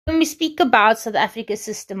we speak about South Africa's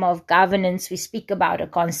system of governance, we speak about a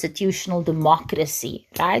constitutional democracy,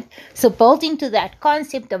 right? So built into that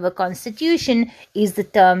concept of a constitution is the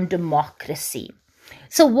term democracy.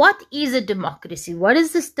 So what is a democracy? What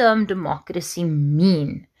does this term democracy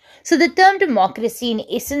mean? So the term democracy in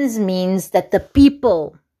essence means that the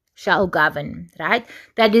people shall govern, right?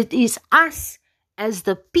 That it is us as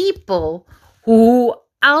the people who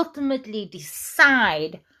ultimately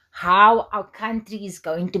decide how our country is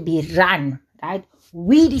going to be run, right?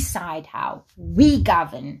 We decide how, we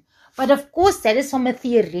govern. But of course, that is from a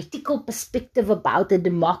theoretical perspective about a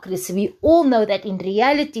democracy. We all know that in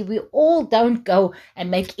reality, we all don't go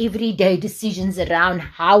and make everyday decisions around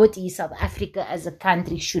how it is South Africa as a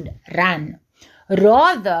country should run.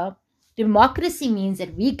 Rather, democracy means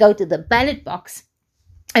that we go to the ballot box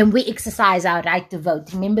and we exercise our right to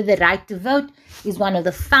vote. Remember, the right to vote is one of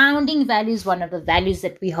the founding values, one of the values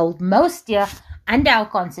that we hold most dear under our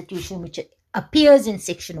constitution, which appears in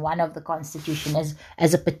section 1 of the constitution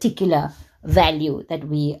as a particular value that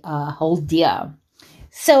we hold dear.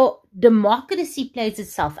 So democracy plays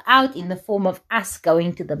itself out in the form of us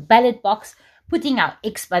going to the ballot box, putting our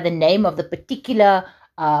X by the name of the particular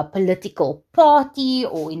political party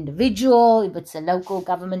or individual, if it's a local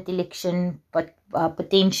government election, but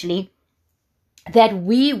potentially, that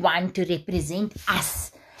we want to represent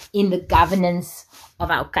us in the governance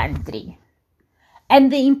of our country.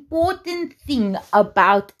 And the important thing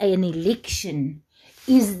about an election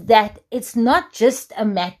is that it's not just a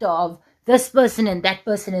matter of this person and that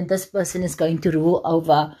person and this person is going to rule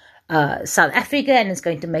over South Africa and is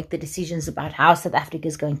going to make the decisions about how South Africa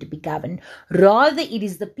is going to be governed. Rather, it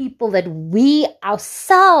is the people that we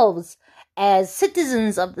ourselves as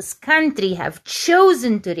citizens of this country have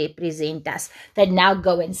chosen to represent us that now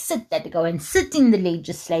go and sit in the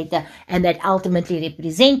legislature and that ultimately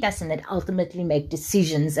represent us and that ultimately make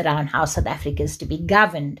decisions around how South Africa is to be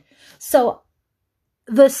governed. So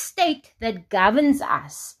the state that governs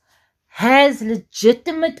us has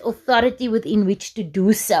legitimate authority within which to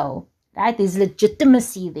do so, right? There's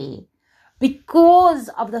legitimacy there because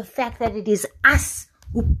of the fact that it is us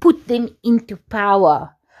who put them into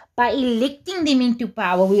power. By electing them into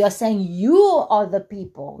power, we are saying you are the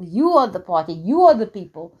people, you are the party, you are the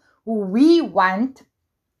people who we want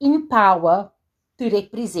in power to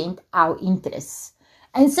represent our interests.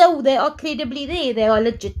 And so they are credibly there, they are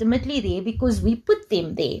legitimately there because we put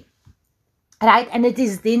them there, right? And it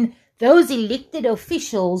is then those elected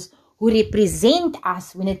officials who represent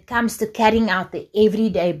us when it comes to carrying out the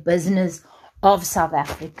everyday business of South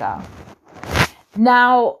Africa.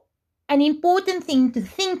 Now, an important thing to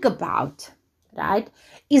think about, right,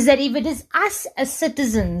 is that if it is us as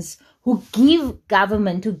citizens who give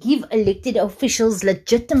government, who give elected officials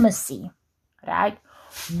legitimacy, right,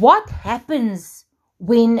 what happens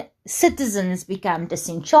when citizens become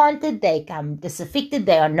disenchanted, they become disaffected,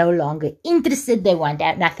 they are no longer interested, they want to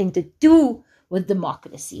have nothing to do with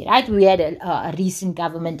democracy, right? We had a recent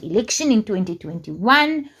government election in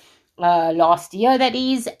 2021, last year that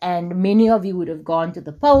is, and many of you would have gone to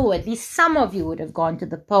the poll, or at least some of you would have gone to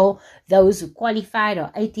the poll. Those who qualified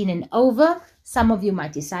are 18 and over. Some of you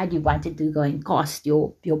might decide you wanted to go and cast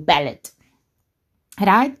your ballot,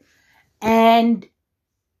 right? And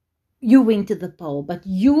you went to the poll, but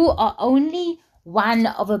you are only one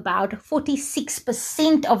of about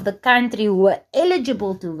 46% of the country who were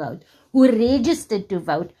eligible to vote, who registered to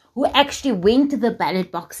vote, who actually went to the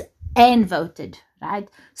ballot box and voted, right?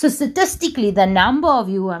 So statistically, the number of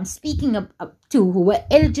you who I'm speaking up to who were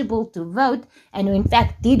eligible to vote and who in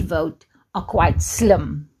fact did vote are quite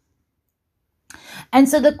slim. And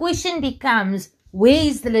so the question becomes, where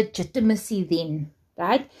is the legitimacy then,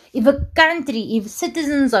 right? If a country, if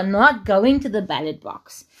citizens are not going to the ballot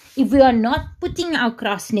box, if we are not putting our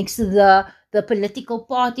cross next to the political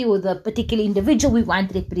party or the particular individual we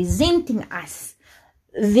want representing us,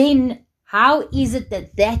 then how is it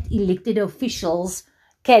that elected officials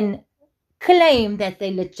can claim that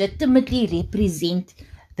they legitimately represent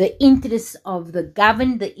the interests of the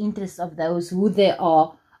governed, the interests of those who they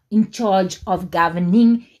are in charge of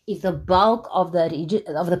governing, if the bulk of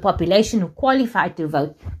the population who qualified to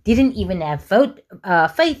vote didn't even have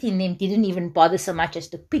faith in them, didn't even bother so much as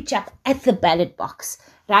to pitch up at the ballot box,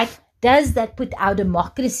 right? Does that put our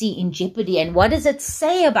democracy in jeopardy? And what does it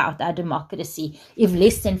say about our democracy if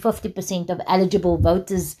less than 50% of eligible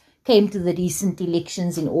voters came to the recent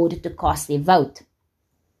elections in order to cast their vote?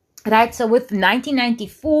 Right? So with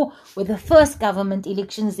 1994, with the first government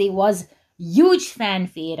elections, there was huge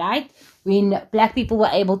fanfare, right? When black people were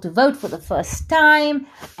able to vote for the first time,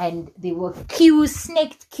 and there were queues,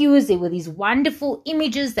 snaked queues. There were these wonderful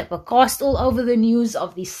images that were cast all over the news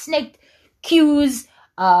of these snaked queues,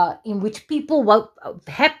 in which people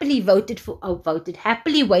happily waited for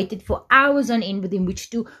hours on end within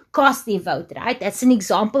which to cast their vote, right? That's an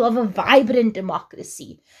example of a vibrant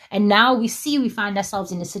democracy. And now we find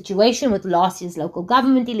ourselves in a situation with last year's local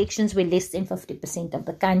government elections where less than 50% of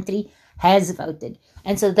the country has voted.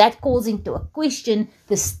 And so that calls into a question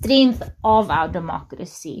the strength of our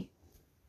democracy.